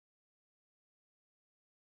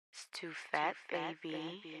It's too fat,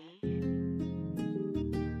 baby.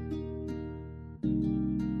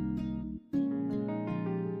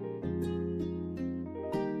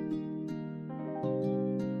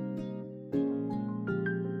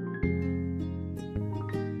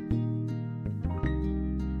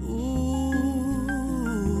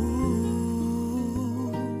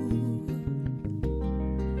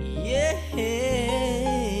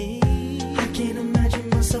 I can't imagine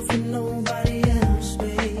myself with nobody else,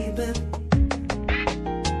 baby.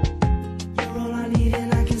 You're all I need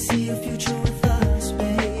and I can see a future with us,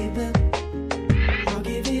 baby. I'll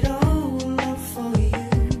give it all up for you.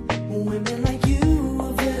 Women like you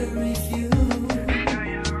are very few.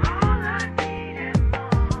 You're all I need and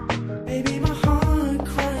more. Baby, my heart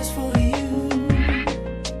cries for you.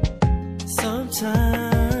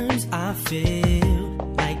 Sometimes I feel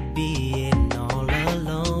like being all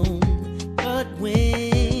alone, but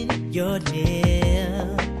when you're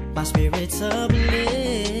near, my spirit's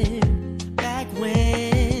uplift. Back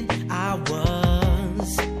when I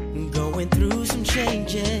was going through some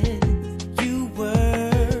changes, you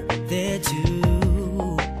were there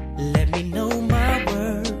to let me know my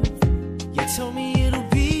worth. You told me it'll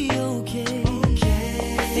be okay.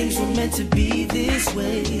 Things were meant to be this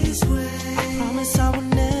way. I promise I will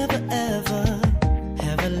never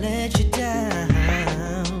ever let you down.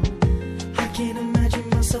 I can't imagine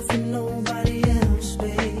myself with nobody else,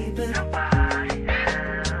 baby.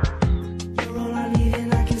 You're all I need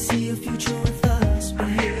and I can see a future with us,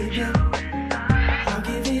 baby. I'll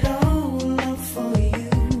give it all up for you.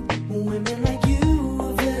 Women like you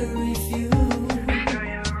are very few.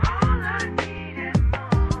 You're all I need and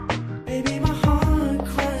more. Baby, my heart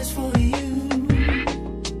cries for you.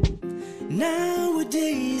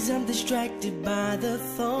 Nowadays I'm distracted by the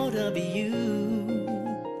thought of you.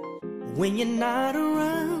 When you're not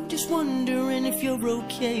around, just wondering if you're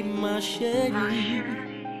okay, my Sherry.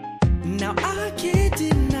 Now I can't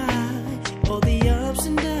deny all the ups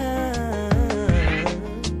and downs.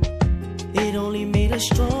 It only made us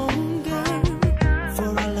stronger,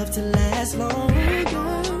 for our love to last long.